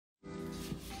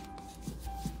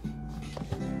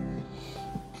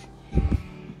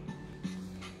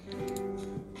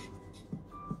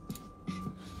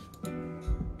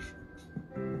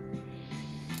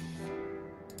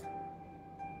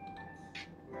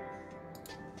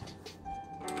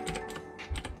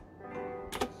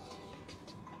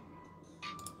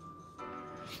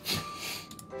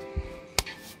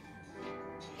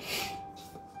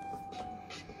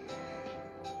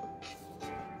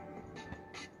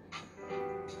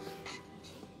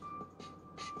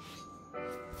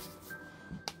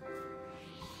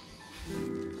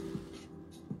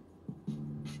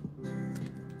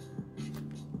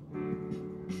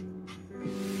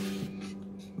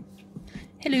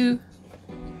Hello.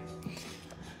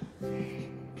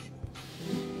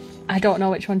 I don't know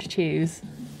which one to choose,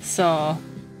 so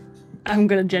I'm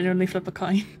gonna genuinely flip a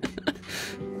coin.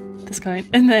 This coin.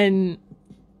 And then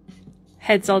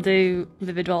heads I'll do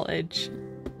Vivid Voltage,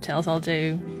 tails I'll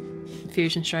do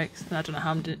Fusion Strikes, and I don't know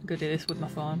how I'm gonna do this with my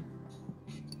phone.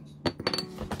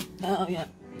 Oh yeah,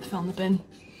 I found the bin,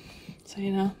 so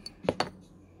you know.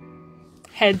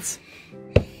 Heads.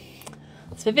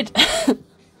 It's Vivid.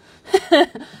 I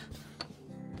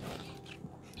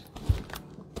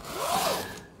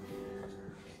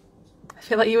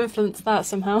feel like you influenced that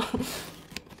somehow.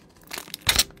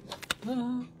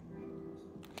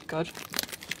 God.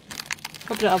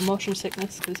 Hope I don't have motion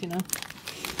sickness, because you know.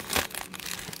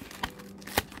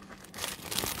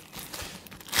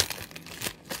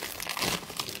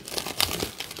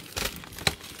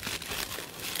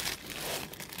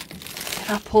 If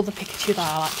I pull the Pikachu, that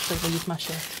I'll actually lose my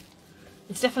shit.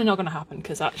 It's definitely not going to happen,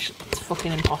 because it's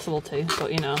fucking impossible to,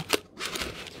 but you know.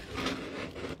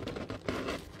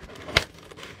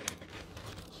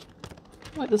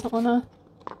 Oh, it doesn't wanna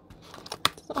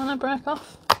break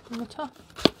off from the top.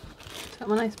 It's got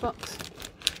my nice box.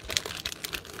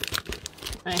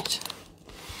 Right.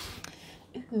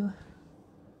 Ooh.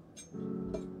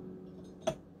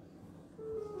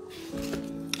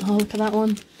 Oh, look at that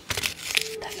one.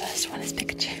 The first one is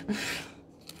Pikachu.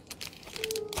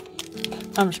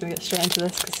 I'm just gonna get straight into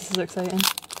this because this is exciting.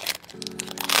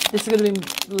 This is going to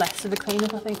be less of a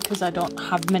cleanup, I think, because I don't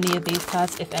have many of these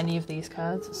cards, if any of these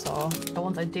cards, so the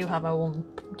ones I do have I will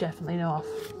definitely know off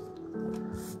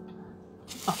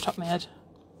the top of my head.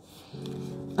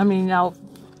 I mean, I'll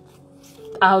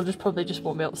probably just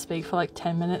won't be able to speak for like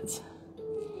 10 minutes.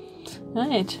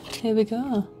 Right, here we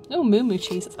go. Oh, Moo Moo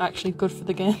cheese, it's actually good for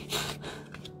the game.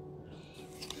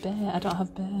 Bear, I don't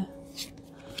have bear.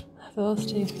 I have those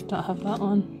two, don't have that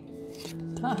one.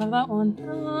 Don't have that one.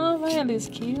 Oh, Riley's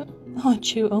cute. Oh,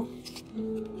 Chootle.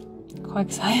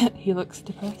 Quagsire, he looks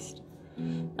depressed.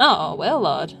 Oh, well,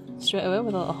 Lord. Straight away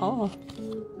with a little haw.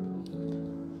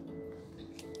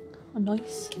 Oh,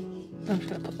 nice. I'm just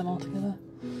gonna put them all together.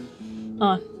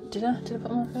 Oh, did I put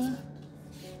them all together?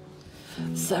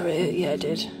 Sorry, yeah, I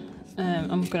did.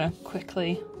 I'm gonna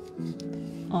quickly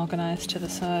organise to the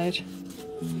side.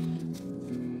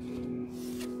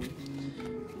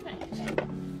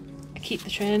 Keep the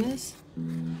trainers.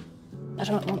 I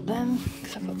don't want them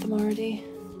because I've got them already,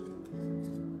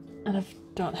 and I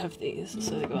don't have these,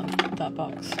 so they go in that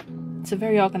box. It's a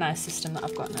very organised system that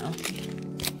I've got now.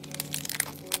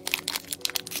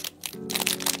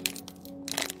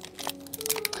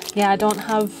 Yeah, I don't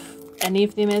have any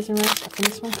of the amazing rares up in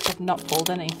this one because I've not pulled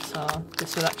any, so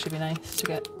this would actually be nice to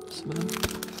get some of them.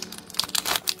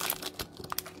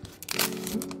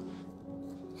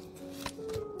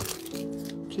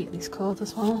 Keep these codes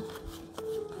as well.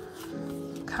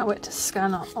 Can't wait to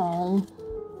scan all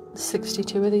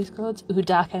 62 of these codes. Ooh,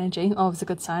 Dark Energy. Always a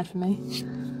good sign for me.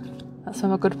 That's where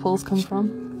my good pulls come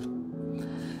from.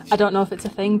 I don't know if it's a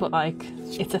thing, but like,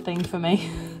 it's a thing for me.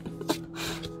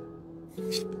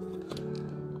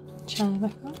 Shiny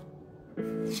Mecca.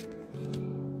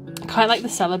 I quite like the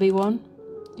Celebi one.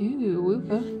 Ooh,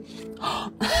 Wooper.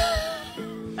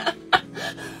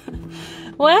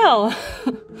 Well.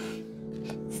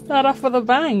 Start off with a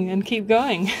bang and keep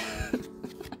going.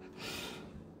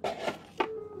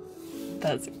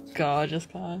 That's a gorgeous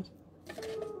card.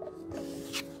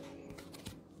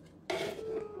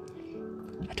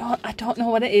 I don't know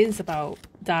what it is about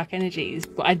Dark Energies,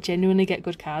 but I genuinely get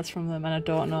good cards from them, and I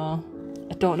don't know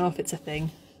if it's a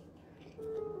thing.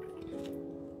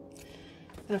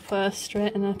 I'm gonna put her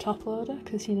straight in a top loader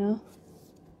because you know,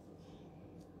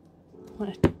 I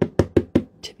want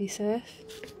it to be safe.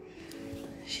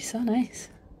 She's so nice.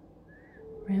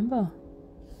 Rainbow.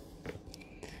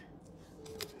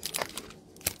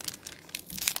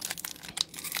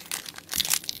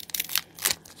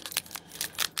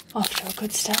 Off to a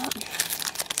good start.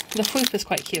 The Floop is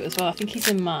quite cute as well. I think he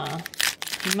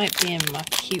might be in my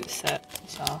cute set,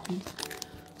 so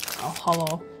I'll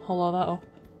hollow that up.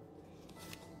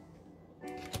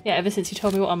 Yeah, ever since you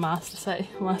told me what a master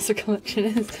collection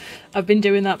is, I've been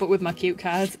doing that but with my cute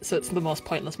cards, so it's the most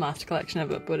pointless master collection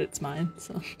ever, but it's mine,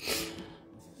 so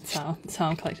that's how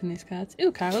I'm collecting these cards.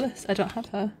 Ooh, Carolus, I don't have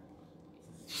her.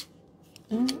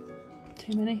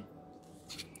 Too many.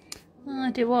 Oh,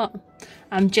 I do what?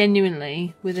 I'm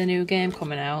genuinely, with a new game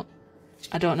coming out,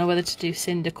 I don't know whether to do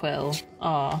Cyndaquil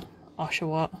or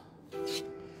Oshawott,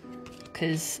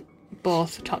 because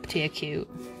both top tier cute.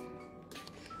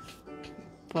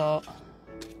 But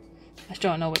I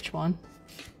don't know which one.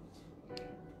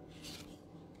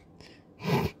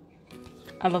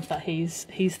 I love that he's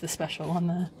the special one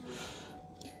there.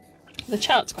 The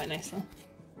chart's quite nice though.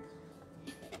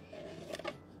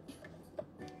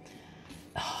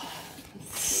 Oh,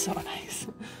 so nice.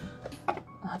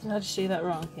 Oh, did I just do that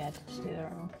wrong? Yeah, I did just do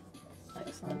that wrong.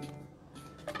 Excellent.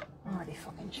 Already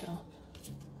fucking sure.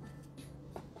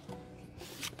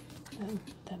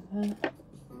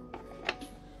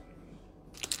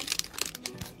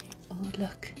 Oh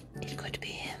look, it could be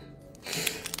him.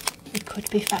 It could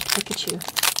be Fat Pikachu.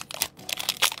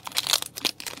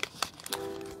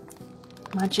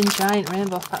 Imagine giant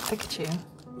rainbow Fat Pikachu,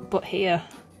 but here.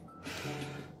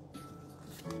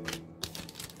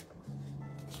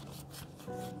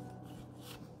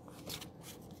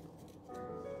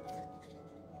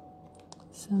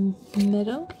 Some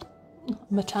middle.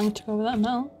 Matang to go with that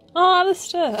metal. Oh,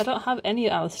 Alistair! I don't have any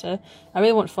Alistair. I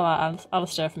really want full out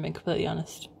Alistair, if I'm being completely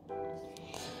honest.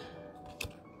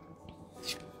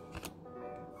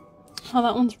 Oh,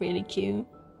 that one's really cute.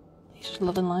 He's just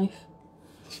loving life.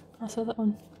 Also that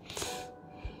one.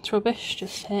 It's rubbish,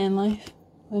 just hating life.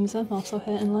 Whimsun, also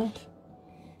hating life.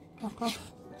 Rock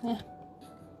off. Yeah.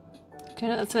 Okay,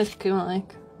 that's a nice Pokemon I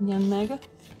like. Yan Mega.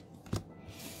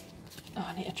 Oh,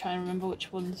 I need to try and remember which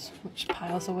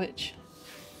piles are which.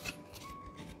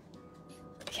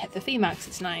 Yeah, the VMAX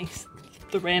is nice.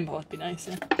 The rainbow would be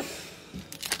nicer.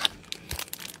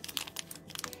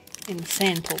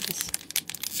 Insane pulls.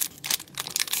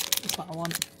 That's what I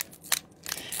want.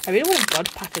 I really want a God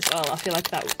Pack as well. I feel like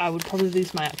that I would probably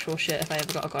lose my actual shit if I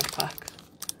ever got a God Pack.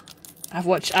 I've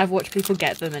watched people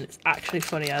get them and it's actually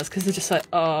funny as because they're just like,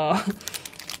 oh.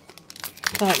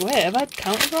 They're like, wait, have I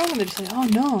counted wrong? And they're just like, oh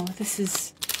no,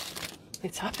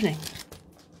 it's happening.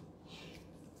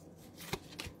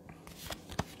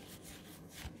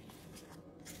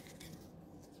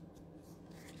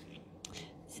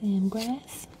 Sam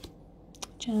Grass,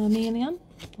 Charmeleon,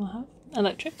 I have.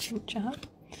 Electric, which I have.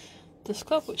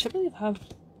 Dusclops, which I believe I have.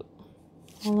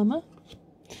 Olimer,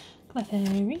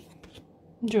 Clefairy,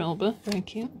 Drillbur, very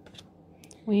cute.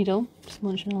 Weedle, just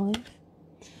munching a leaf.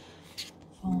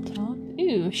 Voltorb,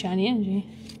 ooh, shiny energy.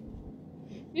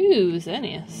 Ooh,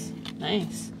 Xerneas,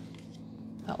 nice.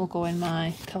 That will go in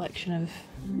my collection of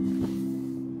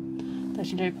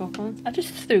legendary Pokemon. I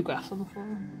just threw grass on the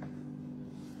floor.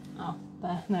 Oh,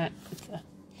 there, no, it's there.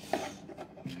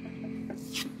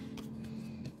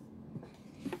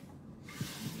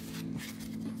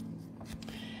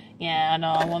 Yeah,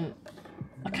 no,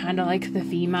 I kind of like the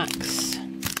VMAX,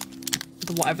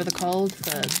 the whatever they're called,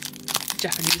 the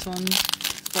Japanese ones,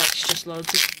 where it's just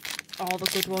loads of, all the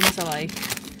good ones are like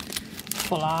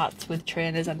full art with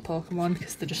trainers and Pokemon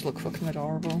because they just look fucking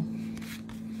adorable.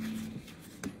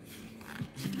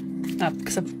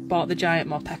 Because I bought the giant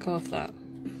Morpeko of that.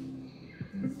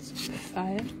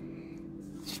 Fire.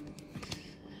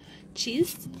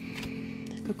 Cheese.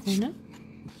 Kakuna.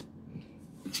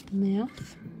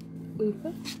 Mouth.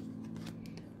 Wooper.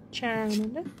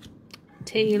 Charmander.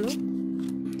 Taylor.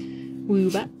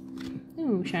 Woobat.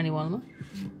 Ooh, shiny Walmer.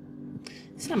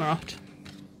 Samurott.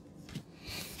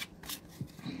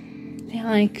 Yeah,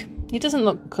 like, he doesn't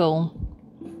look cool.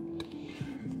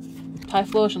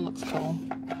 Typhlosion looks cool.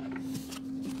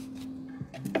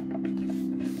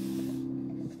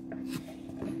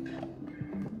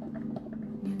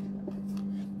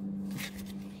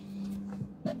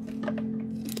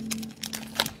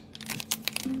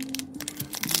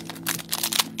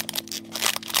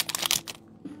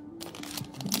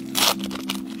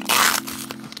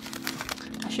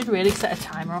 I should really set a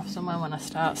timer off somewhere when I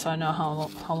start so I know how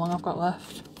long I've got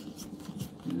left.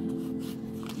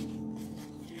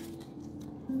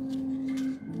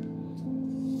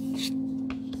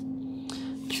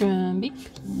 Trumbeak,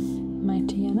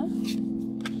 Mightyena,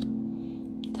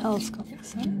 Telescopic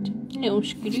Sight,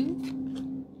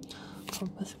 Nilshkadoo,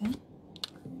 Compass again,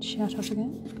 Chatot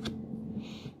again,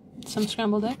 some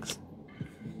scrambled eggs,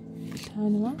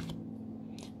 tiny one,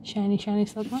 shiny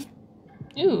Slugma,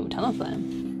 ooh,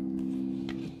 Talonflame.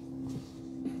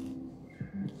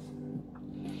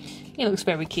 He looks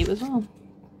very cute as well.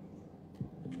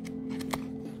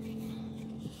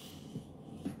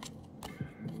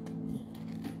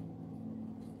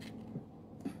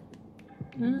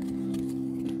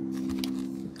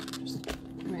 Just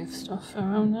move stuff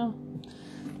around now.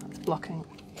 That's blocking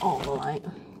all the light.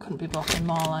 Couldn't be blocking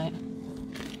more light.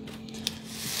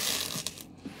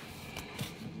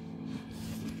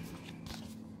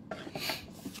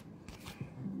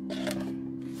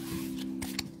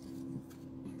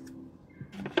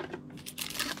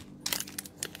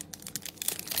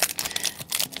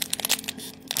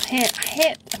 I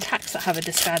hate attacks that have a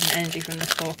discarding energy from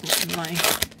this Pokemon. Like,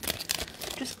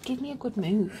 just give me a good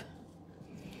move.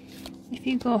 If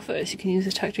you go first, you can use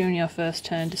attack during your first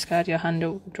turn, discard your hand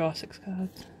or draw 6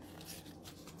 cards.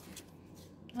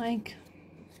 Like,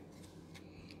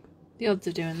 the odds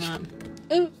of doing that.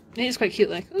 Oh, it's quite cute,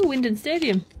 like, oh, Wind and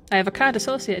Stadium. I have a card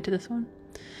associated to this one.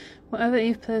 Whatever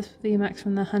you've placed for the VMAX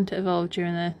from the hand to evolve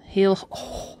during the heal.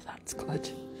 Oh, that's good.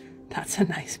 That's a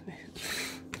nice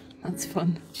move. That's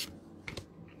fun.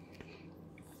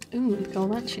 Ooh, look at all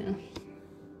that shit.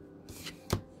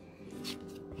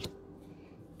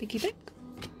 Picky pick.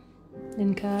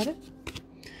 Linkada.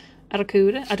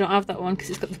 Arrokuda. I don't have that one because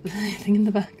it's got the thing in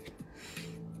the back.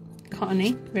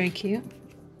 Cottony. Very cute.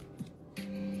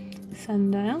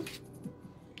 Sandile.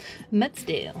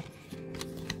 Mudsdale.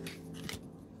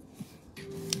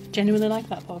 Genuinely like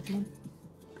that Pokemon.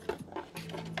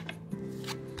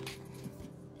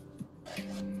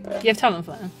 You have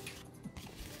Talonflame?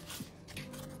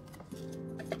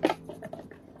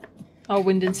 Oh,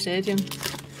 Wind and Stadium.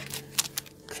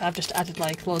 Because I've just added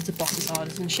like loads of boss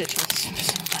orders and shit to some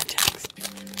of my decks.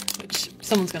 Which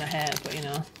someone's gonna hate, but you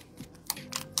know.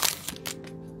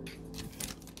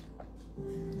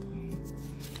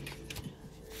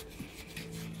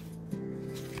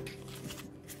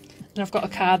 And I've got a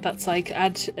card that's like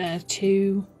add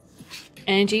 2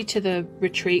 energy to the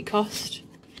retreat cost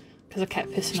because I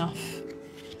kept pissing off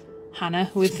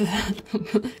Hannah with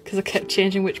because I kept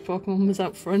changing which Pokemon was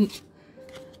out front.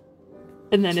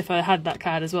 And then if I had that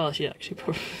card as well, she'd actually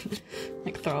probably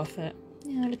like throw off it.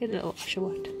 Yeah, look at the little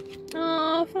Oshawott.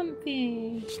 Oh,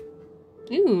 Fumpy.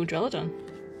 Ooh, Drellodon.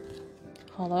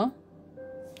 Hello.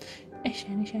 A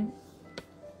shiny, shiny.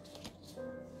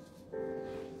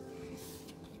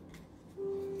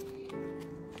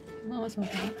 What was my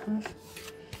hat have?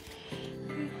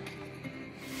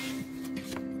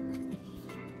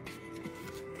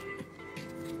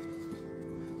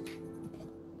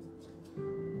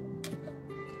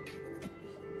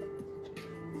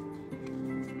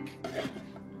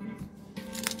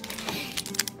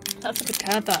 That's a good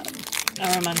card, that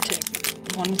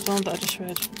Aromantic one as well that I just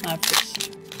read. I've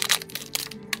just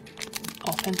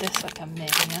opened this like a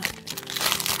maniac.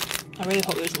 I really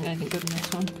hope there isn't anything good in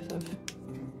this one because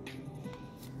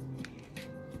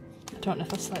I don't know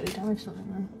if I slightly damaged something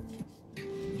there.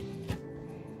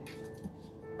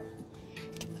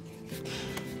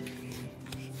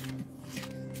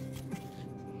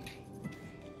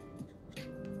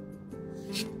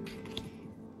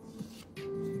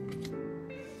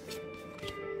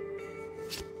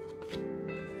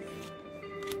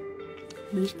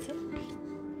 Luther,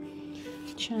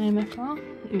 Chimeco,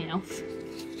 Meowth,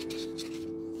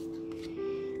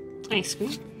 Ice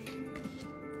Cream.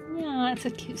 Yeah, it's a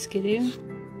cute Skidoo.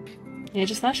 Yeah,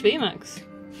 just Slash VMAX.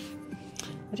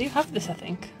 I do have this, I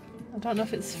think. I don't know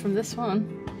if it's from this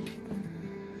one.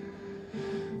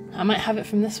 I might have it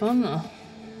from this one though.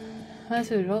 Where's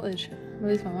the voltage? I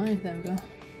lose my mind. There we go.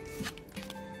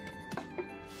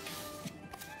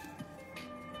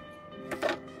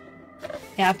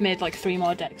 Yeah, I've made like 3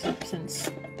 more decks up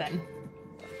since then.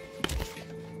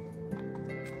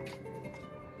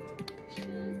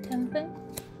 10 thing?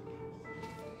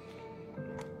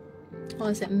 Or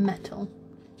is it metal?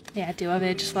 Yeah, I do have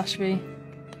Aegislash-V.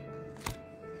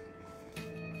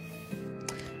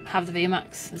 Have the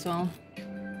VMAX as well.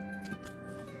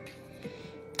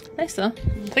 Nice though.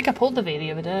 I think I pulled the V the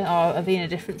other day, or a V in a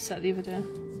different set the other day.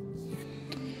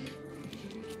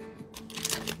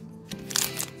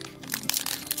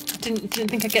 Didn't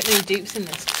think I'd get any dupes in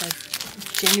this because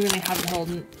I genuinely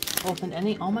haven't opened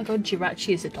any. Oh my god,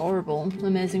 Jirachi is adorable.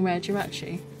 Amazing rare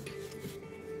Jirachi.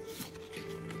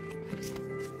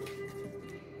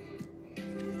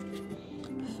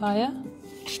 Fire.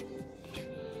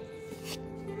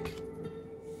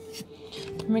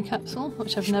 Memory Capsule,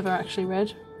 which I've never actually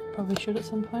read. Probably should at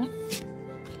some point.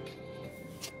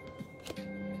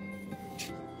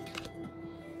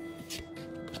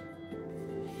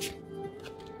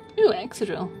 Ooh,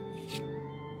 Excadrill.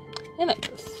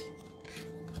 Electros.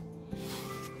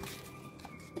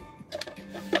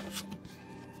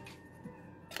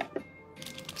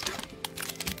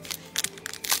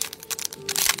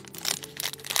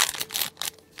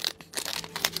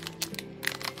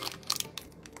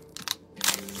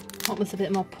 What was a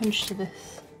bit more punch to this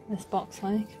box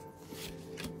like?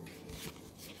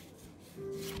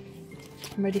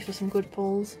 I'm ready for some good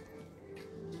pulls.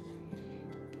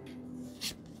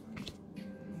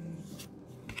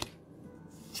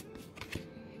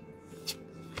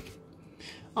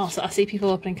 Also, I see people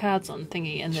opening cards on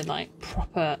thingy and they're like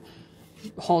proper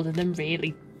holding them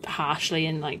really harshly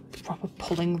and like proper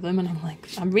pulling them, and I'm like,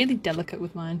 I'm really delicate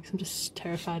with mine because I'm just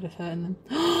terrified of hurting them.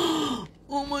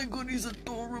 Oh my god, he's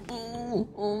adorable!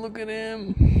 Oh, look at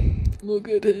him! Look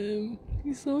at him.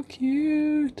 He's so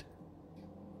cute.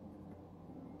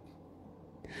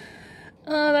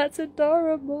 Oh, that's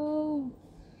adorable.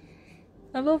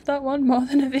 I love that one more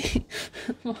than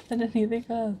more than any of the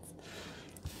cards.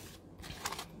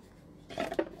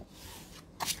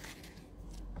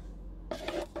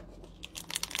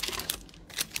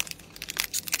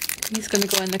 He's going to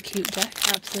go in the cute deck,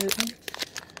 absolutely.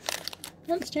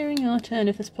 Once during your turn,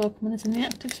 if this Pokemon is in the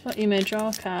active spot, you may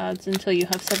draw cards until you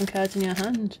have 7 cards in your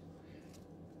hand.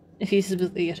 If you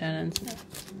specifically your turn ends now.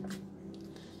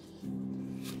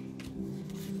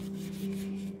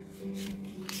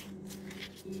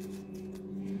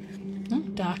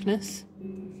 Darkness.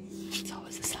 It's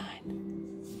always a sign.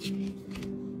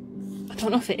 I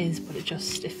don't know if it is, but I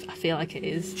feel like it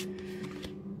is.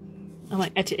 I'm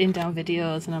like editing down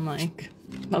videos and I'm like,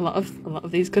 a lot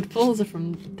of these good pulls are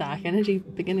from dark energy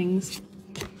beginnings.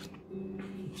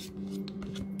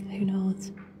 Who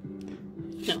knows?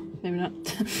 No, maybe not.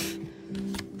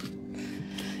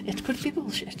 It could be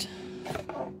bullshit.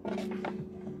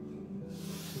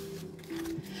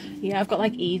 Yeah, I've got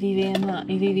like EV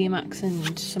Max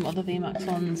and some other VMAX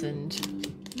ones, and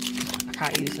I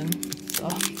can't use them, so.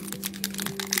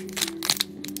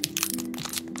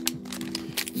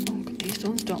 Oh, these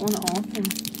ones don't want to open.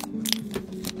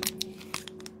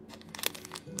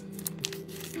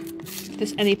 If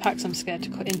there's any packs I'm scared to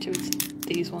cut into, it's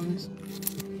these ones.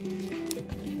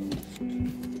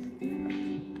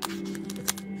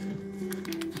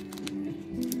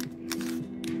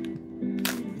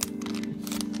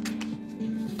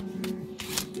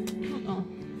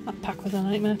 Was a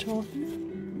nightmare to open.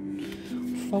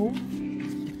 Full.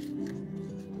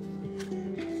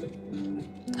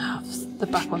 Oh, the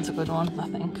back one's a good one, I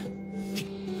think.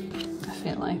 I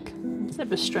feel like.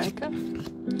 Zebra Striker.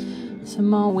 Some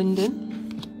more Winden.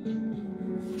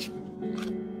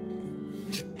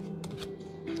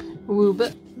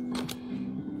 Woobit.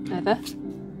 Nether.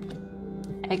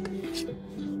 Egg.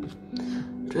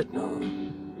 Dreadnought.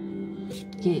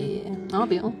 Yeah.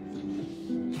 Arbial.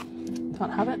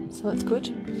 Can't have it, so that's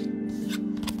good.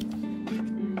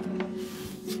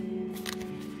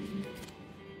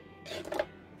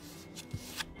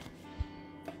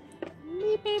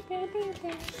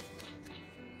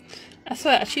 I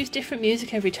swear, I choose different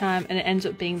music every time and it ends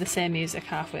up being the same music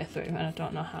halfway through and I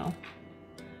don't know how.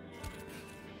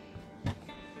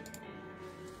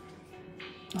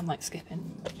 I'm like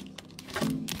skipping.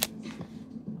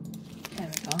 There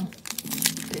we go. A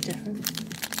bit different.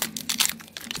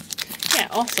 Yeah,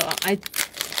 also, I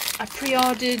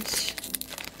pre-ordered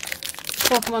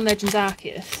Pokemon Legends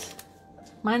Arceus.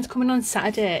 Mine's coming on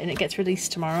Saturday and it gets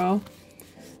released tomorrow.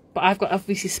 But I've got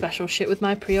obviously special shit with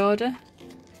my pre-order.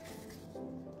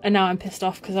 And now I'm pissed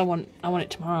off because I want it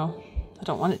tomorrow. I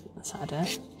don't want it on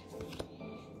Saturday.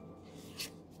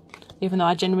 Even though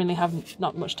I genuinely have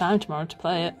not much time tomorrow to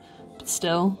play it. But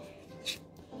still.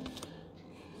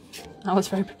 I was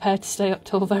very prepared to stay up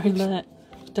till very late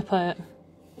to play it.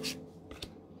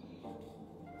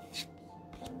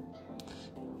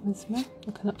 Wisma,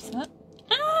 looking upset.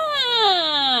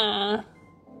 Ah!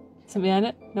 Something behind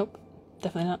it? Nope.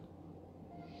 Definitely not.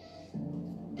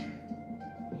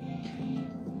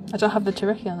 I don't have the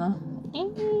Terrakion though.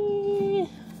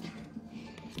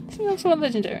 Is he also a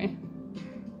legendary?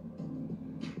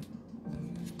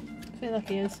 I feel like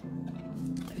he is.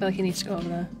 I feel like he needs to go over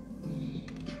there.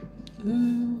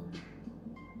 Ooh.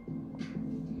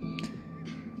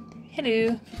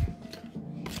 Hello.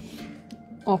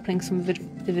 Opening some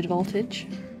Vivid Voltage.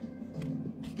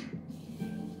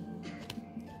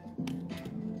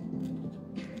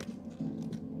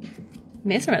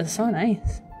 Mesmerize is so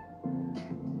nice.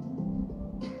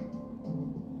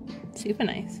 Super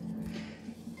nice.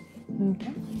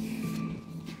 Okay.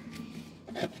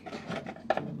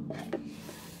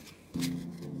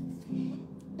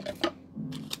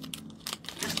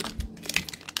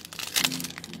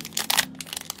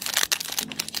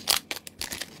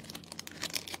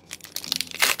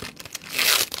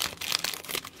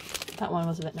 That one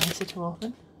was a bit nicer to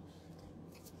open.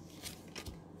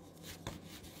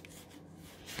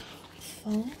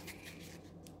 So,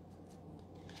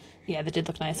 yeah, they did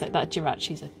look nice. Like that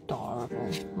Jirachi's adorable.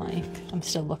 Like, I'm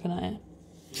still looking at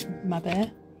it. My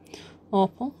bear.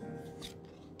 Opal.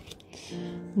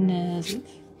 Nervous.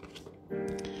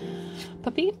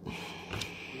 Puppy.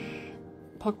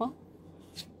 Pokeball.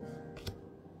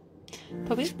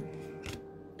 Puppy.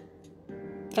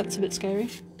 That's a bit scary.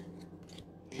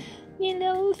 Yellow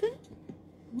elephant.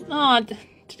 Oh, I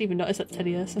didn't even notice that's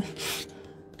Teddy Ursa.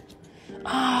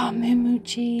 Ah, oh, Moo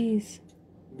cheese.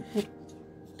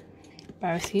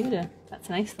 Barracuda. That's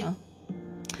nice though.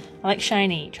 I like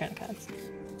shiny trainer cards.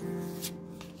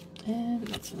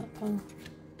 What's in that pile?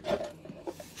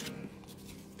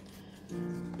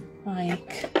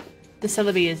 Like, the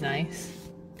Celebi is nice.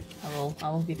 I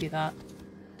will give you that.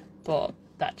 But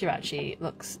that Jirachi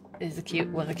is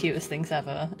one of the cutest things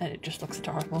ever, and it just looks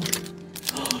adorable.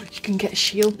 Oh, you can get a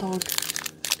shield dog.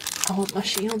 I want my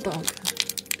shield dog.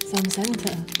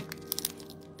 Zamazenta.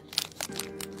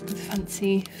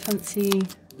 Fancy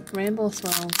rainbow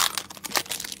swirls.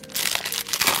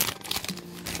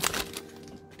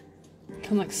 I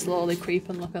can like slowly creep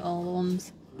and look at all the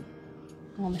ones.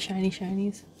 All the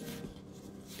shinies.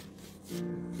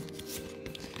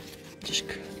 Just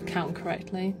count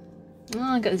correctly. Oh,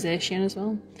 I got a Zacian as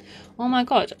well. Oh my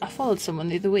god, I followed someone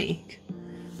the other week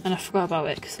and I forgot about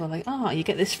it because they were like, oh, you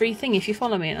get this free thing if you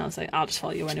follow me, and I was like, I'll just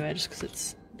follow you anyway just because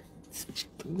it's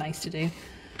nice to do.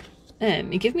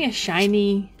 He gave me a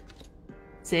shiny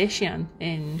Zacian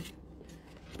in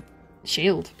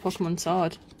Shield, Pokemon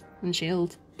Sword and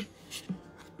Shield.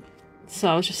 So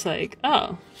I was just like,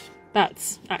 oh,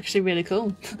 that's actually really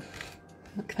cool.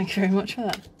 Thank you very much for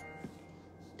that.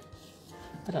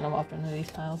 I don't know what I've done with these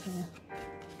piles here.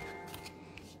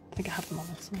 I think I have them all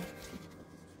somewhere.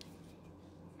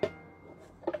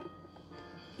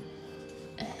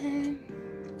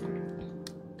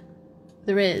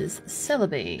 There is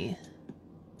Celebi.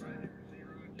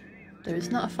 There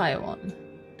is not a fire one.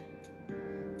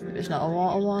 There is not a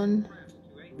water one.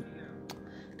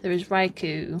 There is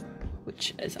Raikou,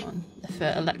 which is on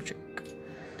for electric.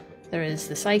 There is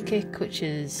the Psychic, which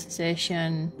is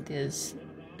Zacian. There's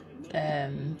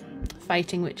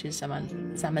Fighting, which is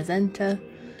Zamazenta.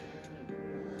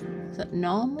 Is that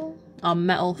normal? Oh,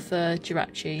 Metal for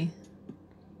Jirachi.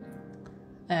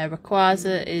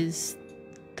 Rayquaza is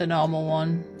the normal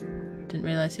one. Didn't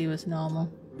realise he was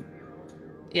normal.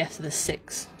 Yeah, so there's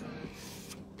 6.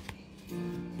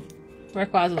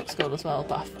 Rayquaza looks cool as well,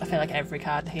 but I feel like every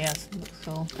card he has looks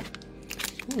cool.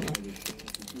 Ooh.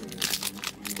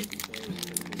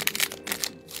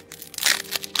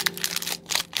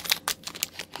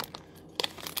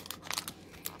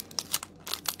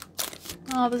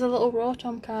 Oh, there's a little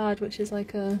Rotom card, which is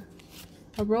like a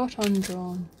Rotom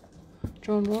drawn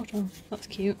Rotom. That's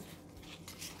cute.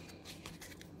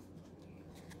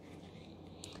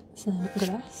 Some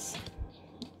grass,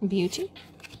 beauty,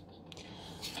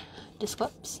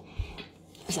 Disclops,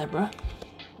 a zebra,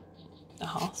 a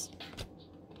horse,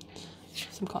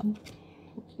 some cotton.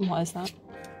 What is that?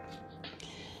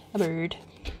 A bird,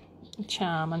 a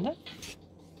Charmander.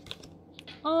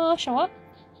 Oh, show up.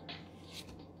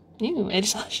 Ew,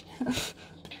 Edge Slash.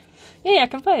 Yeah, I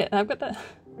can play it. I've got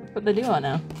the duo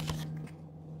now.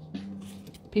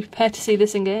 Be prepared to see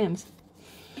this in games.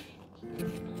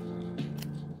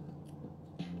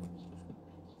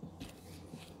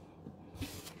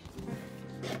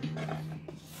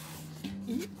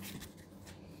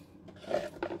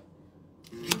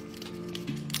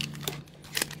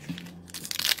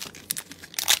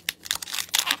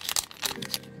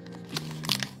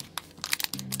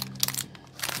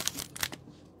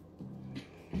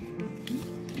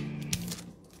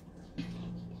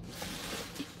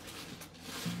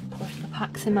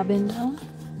 Packs in my bin down.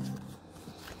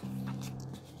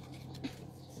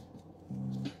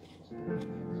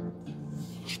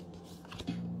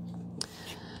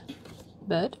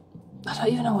 Bird. I don't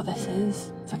even know what this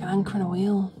is. It's like an anchor and a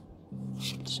wheel.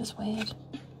 It's just weird.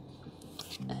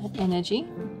 Energy.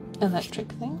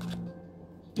 Electric thing.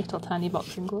 Little tiny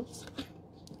boxing gloves.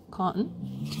 Cotton.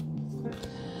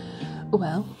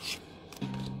 Well.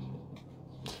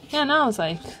 Yeah, and I was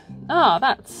like, oh,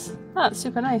 that's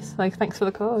super nice. Like, thanks for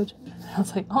the code. And I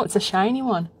was like, oh, it's a shiny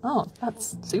one. Oh,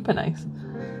 that's super nice.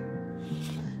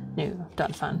 No,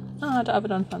 done fan. Oh, I don't have a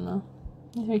done fan though.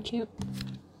 He's very cute.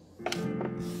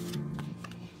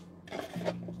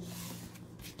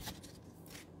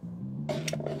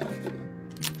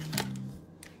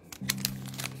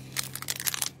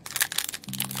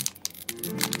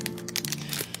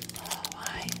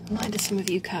 Why do some of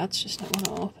you cards just not want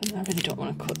to open? I really don't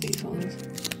want to cut these ones.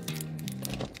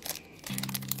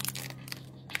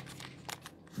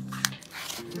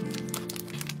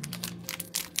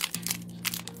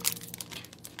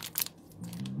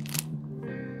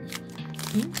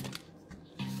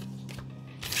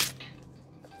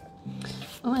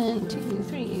 One, two,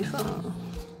 three, four.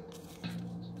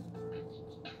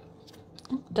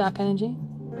 Dark energy.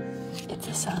 It's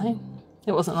a sign.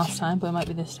 It wasn't last time, but it might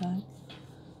be this time.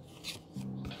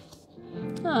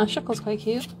 Ah, Shuckle's quite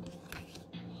cute.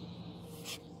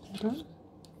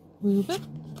 Rubit.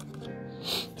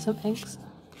 Some eggs.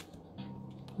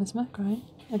 Whismer, crying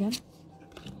again.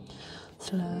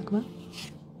 Slugma.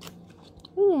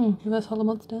 Reverse Hollow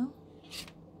Monster.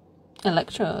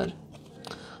 Electrode.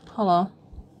 Hollow.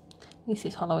 At least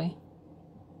it's hollowy.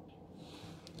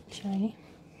 Shiny.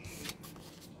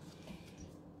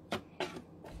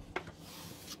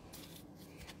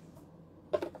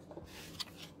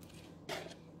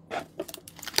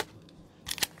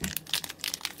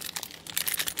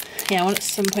 Yeah, I want at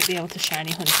some point to be able to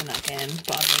shiny hunt in that game,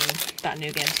 but I mean, that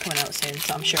new game's coming out soon,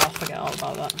 so I'm sure I'll forget all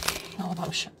about that. All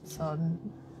about Sword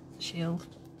and Shield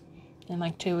in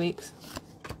like 2 weeks.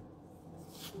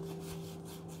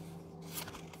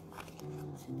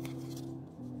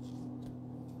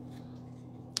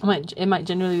 It might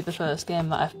generally be the first game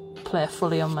that I play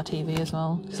fully on my TV as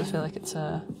well, because I feel like it's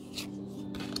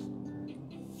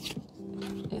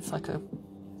like a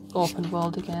open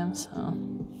worldy game, so.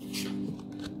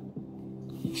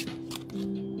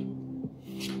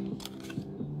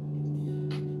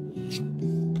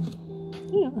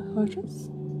 Fortress.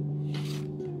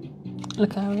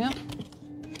 Lucario.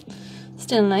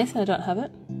 Still nice, I don't have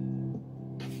it.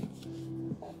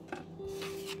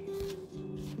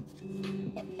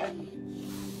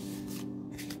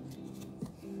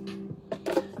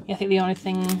 Yeah, I think the only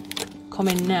thing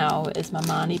coming now is my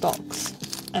Marnie box,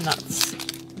 and that's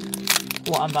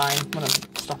what I'm buying when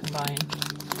I'm stopping buying.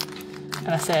 And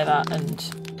I say that, and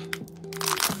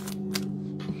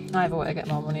I have a way to get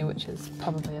more money, which is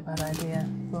probably a bad idea,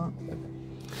 but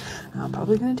I'm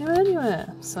probably going to do it anyway.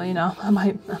 So, you know, I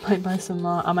might buy some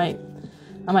more. I might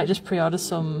just pre-order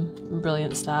some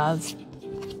Brilliant Stars.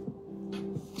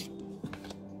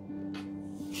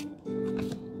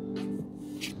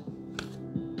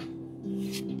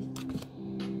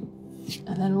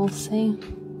 And then we'll see.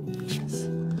 Yes.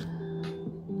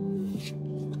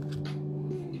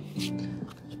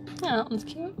 Yeah, that one's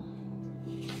cute.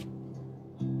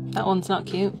 That one's not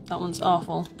cute. That one's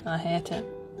awful. I hate it.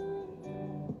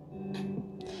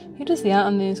 Who does the art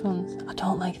on these ones? I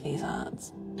don't like these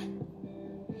arts.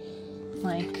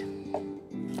 Like,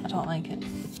 I don't like it.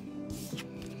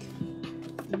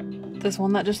 There's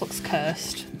one that just looks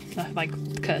cursed. Like,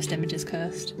 the cursed image is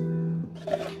cursed.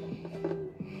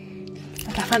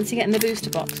 Like, I fancy getting the booster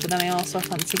box, but then I also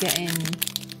fancy getting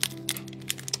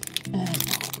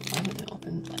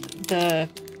the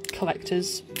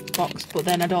collector's box, but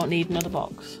then I don't need another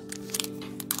box.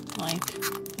 Like,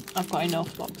 I've got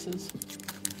enough boxes.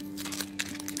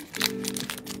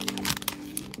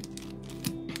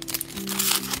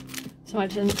 So I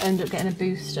just end up getting a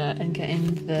booster and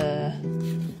getting the,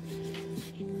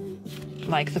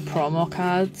 like, the promo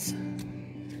cards.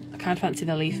 I kind of fancy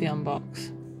the Leafeon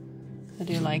box. I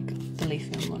do like the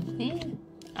Leafeon one. Yeah.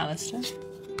 Alistair.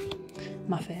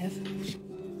 My fave.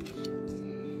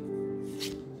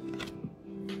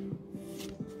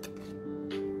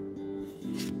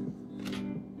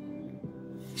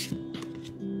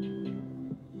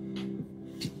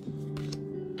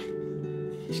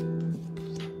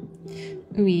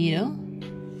 Weedle.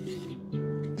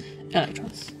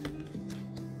 Electros.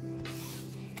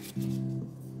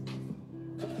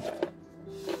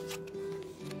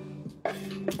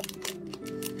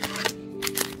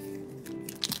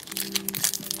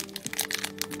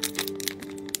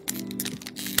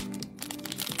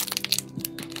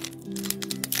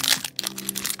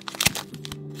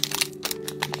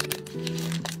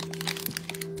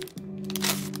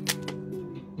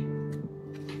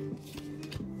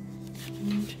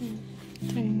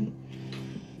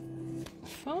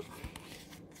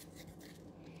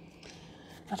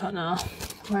 I don't know.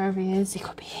 Wherever he is, he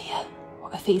could be here.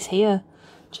 What if he's here?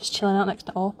 Just chilling out next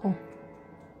to Opal.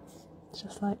 It's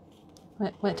just like,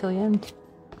 wait till the end.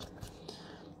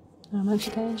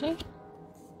 Romantic energy?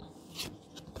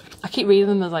 I keep reading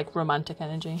them as like romantic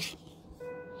energy.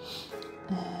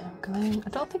 Glen. I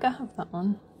don't think I have that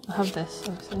one. I have this,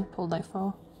 obviously. Pulled like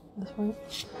 4. This one.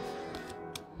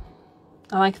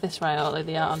 I like this right out, like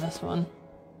the art on this one.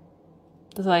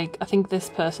 There's like, I think this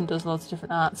person does loads of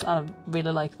different arts. I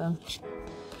really like them.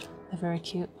 They're very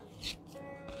cute.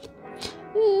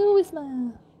 Ooh, is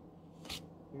there?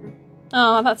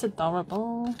 Oh, that's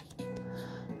adorable.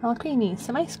 Oh, Queenie,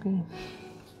 some ice cream.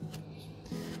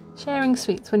 Sharing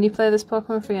sweets. When you play this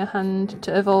Pokemon from your hand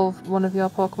to evolve one of your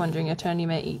Pokemon during your turn, you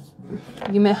may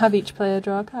have each player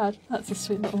draw a card. That's a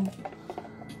sweet little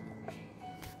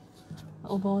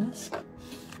bonus.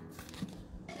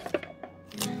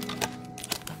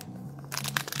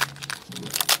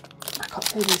 I got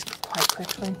through these quite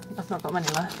quickly. I've not got many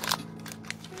left.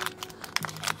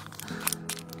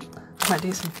 I might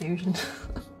do some fusion.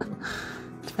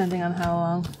 Depending on how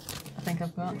long I think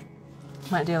I've got.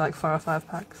 Might do like 4 or 5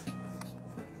 packs.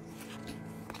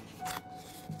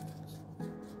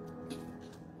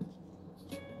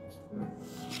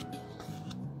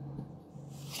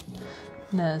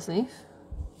 Nursleaf,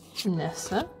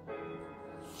 Nessa,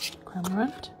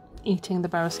 Cramorant, eating the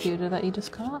Barraskewda that you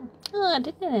just caught. Ah,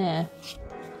 didn't it?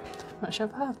 Not sure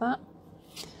if I have that.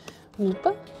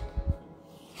 Wooper,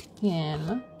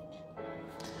 Yanma,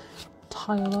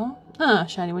 Tyler. Ah,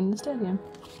 shiny one in the stadium.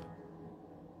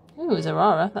 Ooh,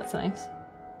 Zerara, that's nice.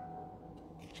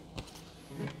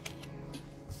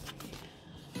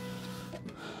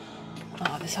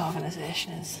 Oh, this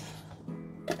organisation is...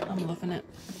 I'm loving it.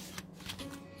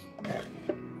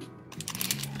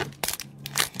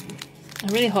 I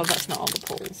really hope that's not all the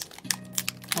pulls.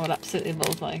 I would absolutely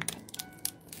love, like,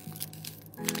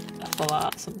 a full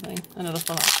art something. Another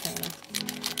full art trainer.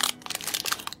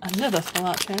 Another full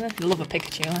art trainer. I love a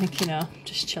Pikachu, like, you know,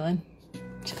 just chilling.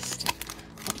 Just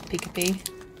Pika-Pee.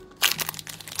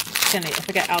 If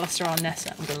I get Alistair or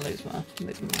Nessa, I'm going to lose my mind,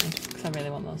 because I really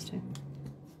want those two.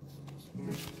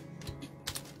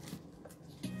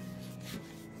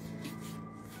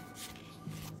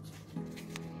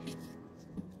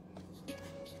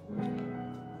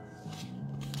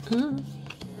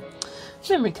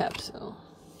 Memory capsule.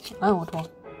 I would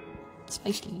want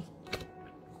Spiky.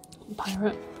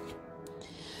 Pirate.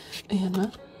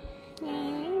 Yanma.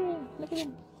 Look at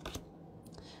him.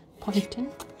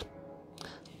 Polyton.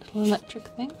 Little electric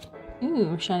thing.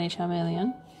 Ooh, shiny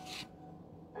Charmeleon.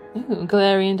 Ooh,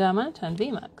 Galarian Diamond and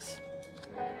VMAX.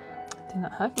 Do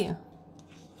not have you.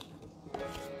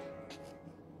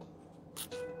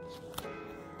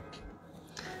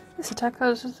 This attack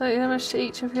does 30 damage to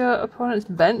each of your opponent's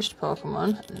benched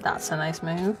Pokemon. That's a nice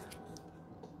move.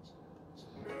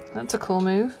 That's a cool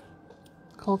move.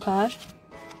 Cool card.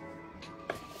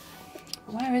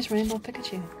 Where is Rainbow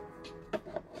Pikachu?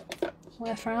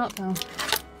 Where far out though?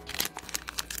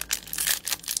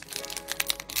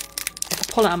 If I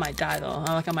pull it I might die though.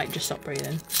 I might just stop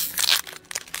breathing.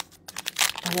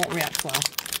 I won't react well.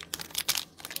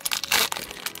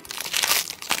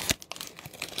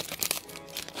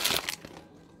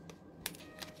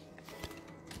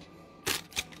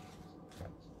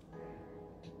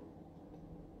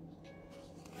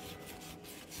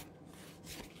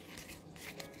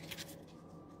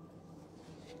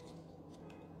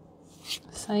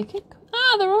 Psychic.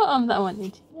 Ah, the Rotom that I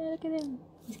wanted. Yeah, look at him.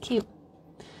 He's cute.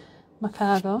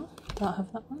 Macargo. Don't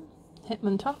have that one.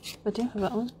 Hitmontop. I do have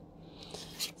that one.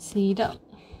 Seedot.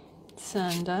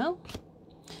 Sandile.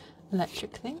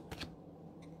 Electric thing.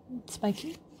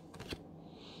 Spiky.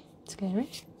 Scary.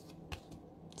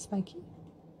 Spiky.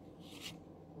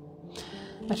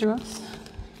 Metagross.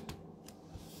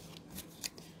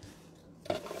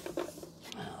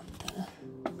 Well,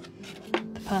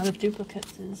 the pile of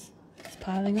duplicates is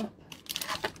piling up.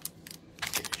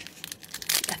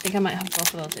 I think I might have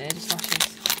both of those Aegis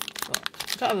Flashes, but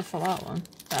I don't have the full art one.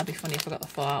 That'd be funny if I got the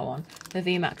full art one. The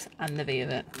VMAX and the V of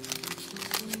it.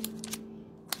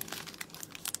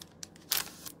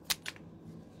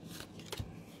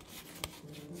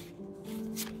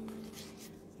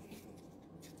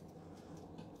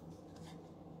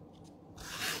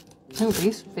 Oh,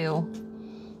 these feel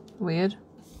weird.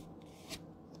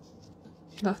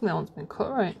 I don't think that one's been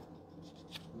cut right.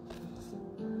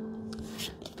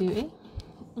 Beauty,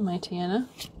 Mightyena.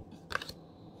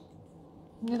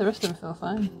 Yeah, the rest of them feel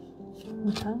fine.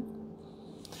 Okay.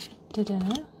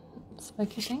 Dedenne,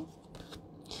 Spiky thing.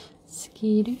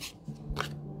 Skidoo,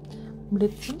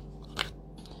 Blitzen,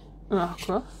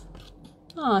 Rockruff.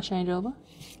 Ah, changeover.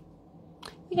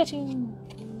 Pikachu.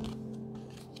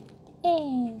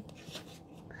 Eh.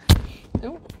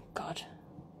 Oh, God.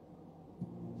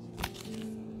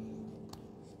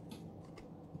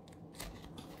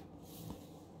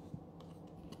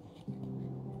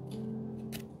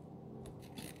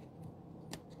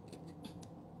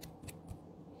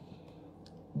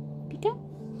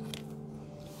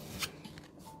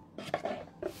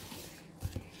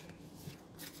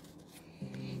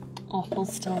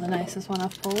 Awful's still the nicest one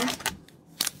I've pulled.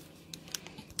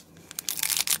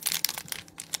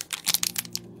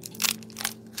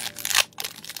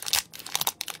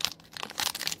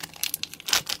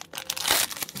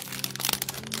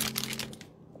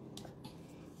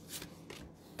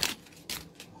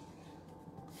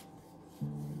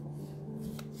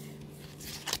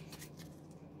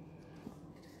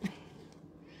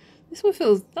 This one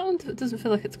feels, that one doesn't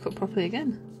feel like it's cut properly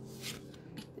again.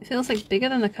 It feels like bigger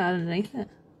than the card underneath it.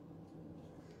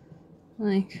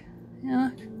 Like,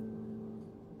 yeah, look.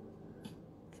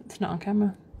 It's not on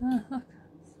camera. Ah, look,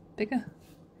 it's bigger.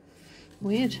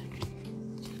 Weird.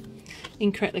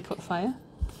 Incorrectly cut fire.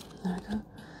 There we go.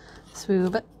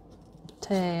 Swoobit.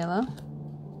 Taylor.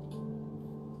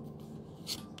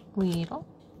 Weedle.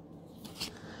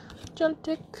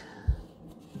 Joltik.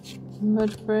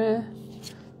 Mudbray,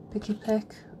 Picky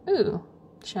Peck. Ooh,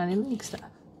 shiny league stuff.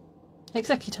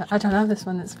 Executor. I don't have this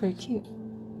one, it's very cute.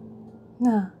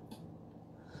 Nah.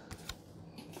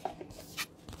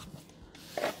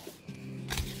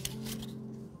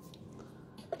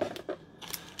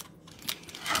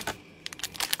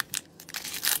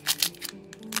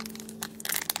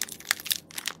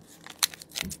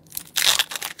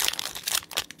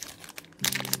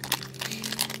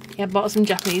 Yeah, I bought some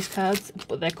Japanese cards,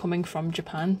 but they're coming from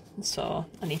Japan, so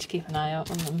I need to keep an eye out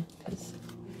on them because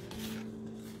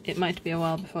it might be a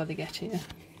while before they get here.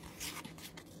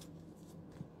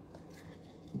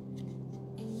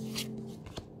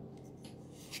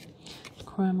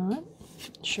 Cramorant,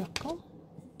 Shuckle,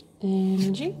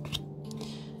 Energy,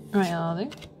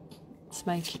 Rayadu,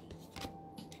 Smikey,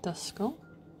 Duskull,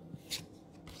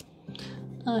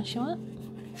 Ashua,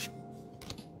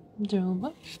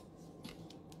 Drillbur.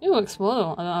 Ooh,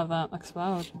 Explodal. I don't have that.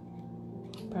 Explode.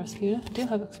 Barraskewda. I do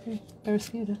have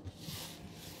Barraskewda.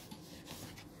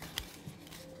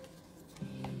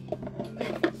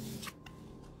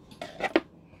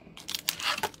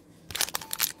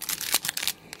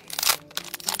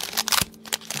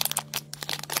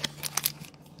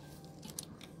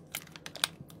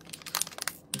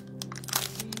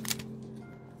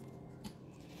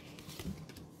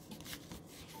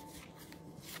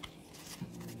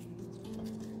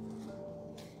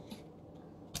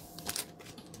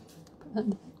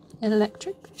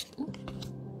 Electric,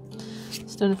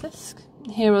 Stunfisk,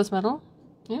 Hero's Medal.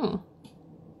 Ooh.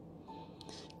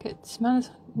 Gets man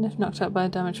if knocked out by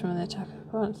damage from the attack of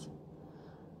opponents.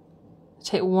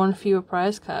 Take one fewer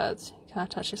prize cards. You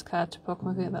can't attach this card to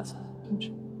Pokemon Go. That's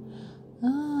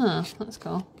let's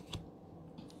go.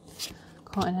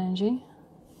 Cotton Energy,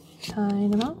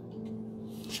 Dynamo,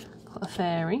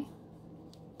 Clefairy,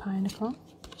 Pinnacle,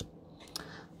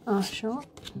 Arshot,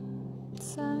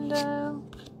 Sando.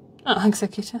 Oh,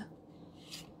 Executor.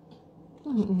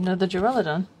 Another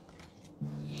Duraludon.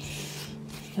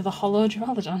 Another hollow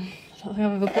Duraludon. I don't think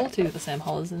I've ever pulled two of the same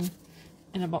hollows in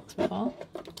a box before.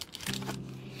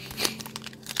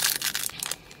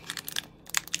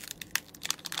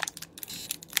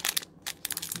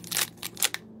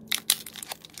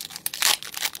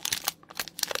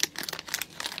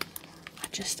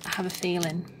 I have a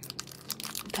feeling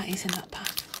that he's in that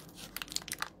pack.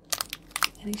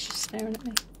 And he's just staring at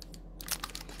me.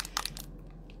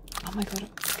 Oh my god,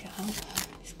 get out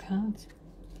these cards.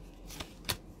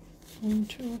 1,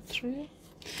 2, 3,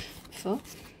 4.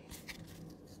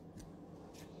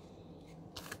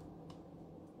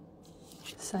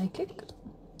 Psychic,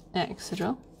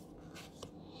 Excadrill,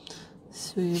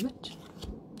 Swoobit,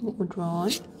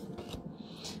 Woodron,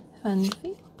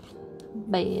 Fanfi,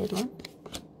 Badland,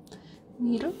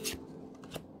 Needle,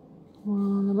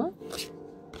 Walama,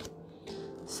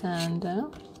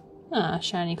 Sando,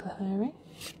 shiny Clefairy,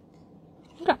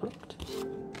 Grappled.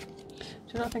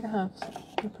 Do not think I have, so I'm going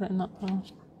to put it in that pile.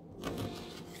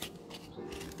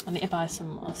 I need to buy some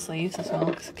more sleeves as well,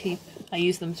 because I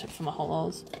use them for my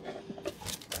hollows.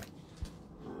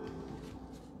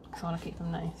 Because I want to keep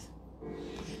them nice.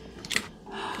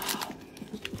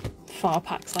 4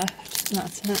 packs left, and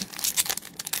that's it.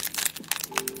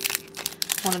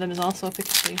 One of them is also a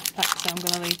Pikachu pack, so I'm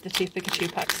going to leave the 2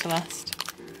 Pikachu packs to last.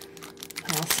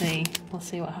 And we'll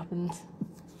see what happens.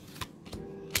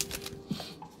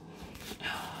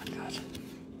 Oh god.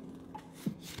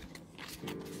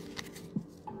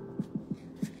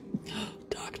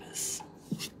 Darkness.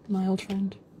 My old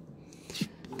friend.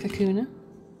 Kakuna.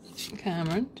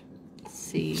 Cameron.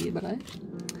 Seabra.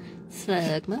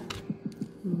 Slugma.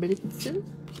 Blitzel.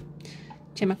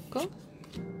 Chimako.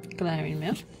 Glaring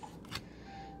Mouth.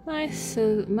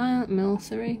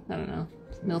 Milcery. I don't know.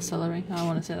 Milcelery. I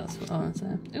want to say that's what I want to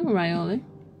say. Ooh, Riolu.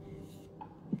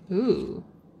 Ooh.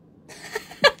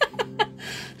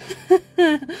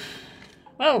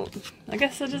 Well, I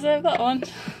guess I deserve that one.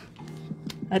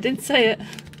 I didn't say it.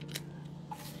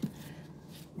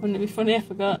 Wouldn't it be funny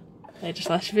if I got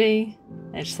Aegislash-V,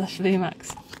 Aegislash-V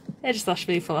Max,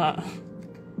 Aegislash-V for that?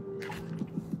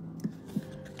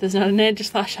 There's not an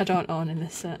Aegislash I don't own in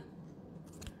this set.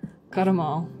 Got them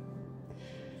all.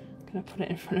 Gonna put it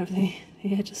in front of the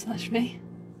Aegislash-V.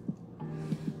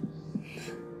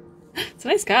 It's a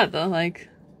nice card though, like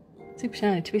super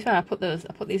shiny. To be fair, I put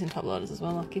these in top loaders as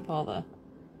well. I'll keep all the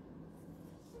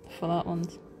full art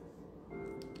ones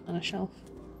on a shelf.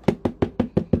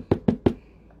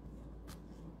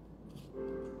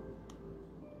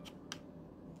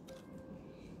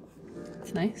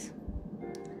 It's nice.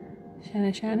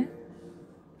 Shiny, shiny.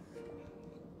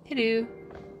 Hello.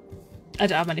 I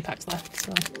don't have many packs left,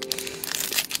 so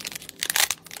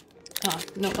Ah,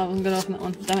 no, I wasn't going to open that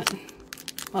one. Damn it.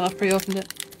 Well, I've pre-opened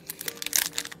it.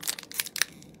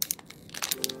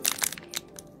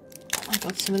 Oh my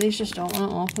god, some of these just don't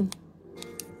want to open.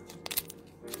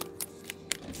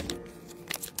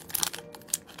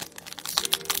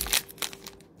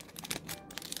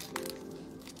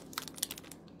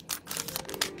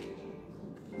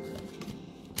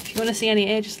 If you want to see any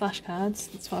Aegis Slash cards,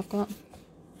 that's what I've got.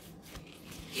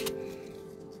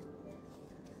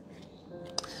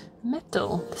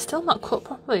 Metal. They're still not cut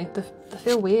properly. They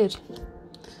feel weird.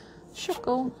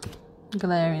 Shuckle.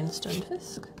 Galarian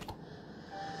Stunfisk.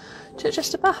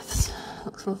 Chichester Baths.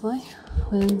 Looks lovely.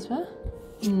 Winsper.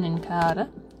 Nincada.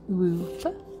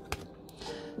 Wooper.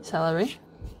 Celery.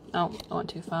 Oh, I went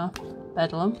too far.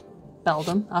 Bedlam.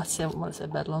 Beldum. I still want to say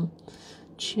Bedlam.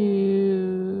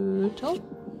 Chewtle.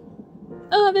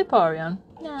 Oh, Vaporeon.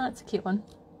 Yeah, that's a cute one.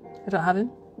 I don't have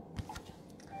him.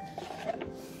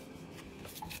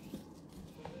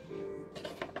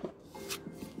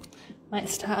 Might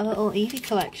start a little Eevee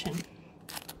collection.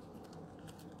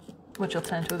 Which will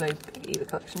turn into a very big Eevee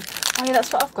collection. Oh yeah,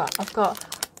 that's what I've got. I've got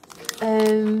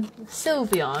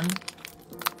Sylveon.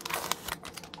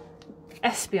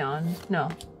 Espeon. No.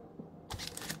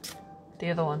 The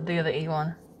other one. The other E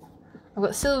one. I've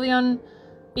got Sylveon,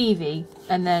 Eevee,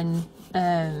 and then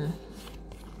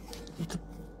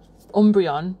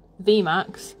Umbreon,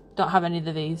 VMAX. Don't have any of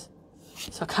the Vs.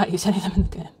 So I can't use any of them in the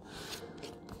game.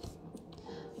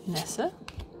 Nessa,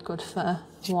 good for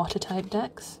water type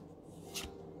decks.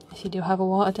 If you do have a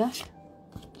water deck,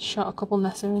 shot a couple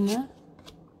Nessa in there.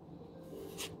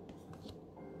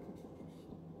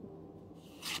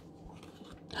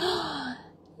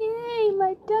 Yay,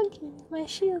 my doggy, my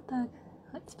shield dog.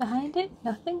 What's behind it?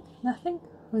 Nothing, nothing.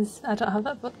 I don't have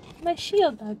that, but my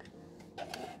shield dog.